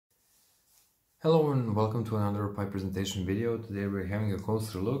Hello and welcome to another pipe presentation video. Today we're having a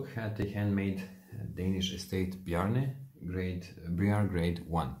closer look at the handmade Danish estate Bjarne, grade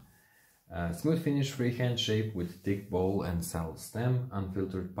 1. Smooth finish freehand shape with thick bowl and saddle stem,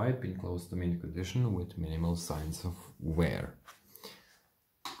 unfiltered pipe in close to mint condition with minimal signs of wear.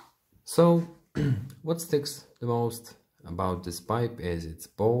 So, what sticks the most about this pipe is its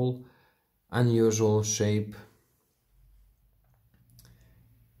bowl, unusual shape,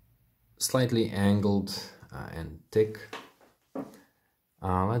 slightly angled and thick.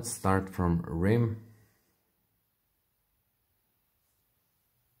 Let's start from rim.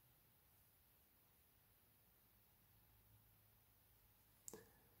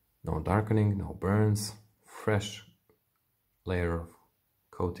 No darkening, no burns, fresh layer of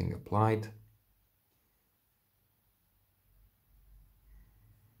coating applied.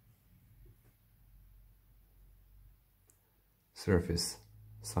 Surface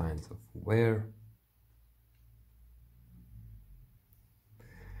signs of wear.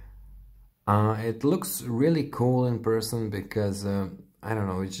 It looks really cool in person because I don't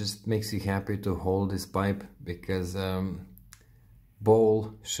know, it just makes you happy to hold this pipe because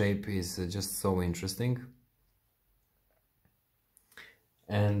bowl shape is just so interesting.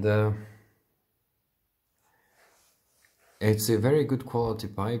 And it's a very good quality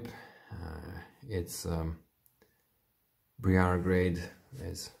pipe. It's Briar grade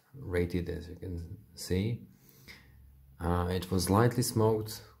is rated, as you can see. It was lightly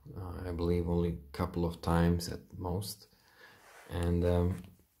smoked, I believe only a couple of times at most, and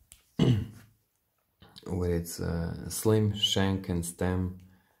with its slim shank and stem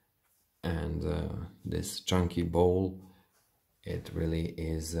and this chunky bowl, it really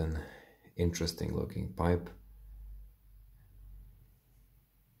is an interesting looking pipe.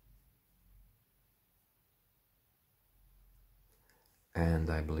 And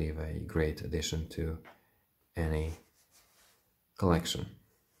I believe a great addition to any collection.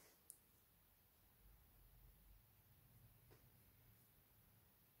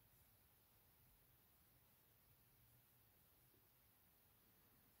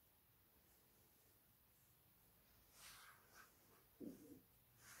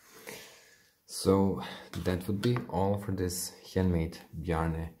 So that would be all for this handmade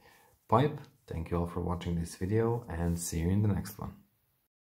Bjarne pipe. Thank you all for watching this video and see you in the next one.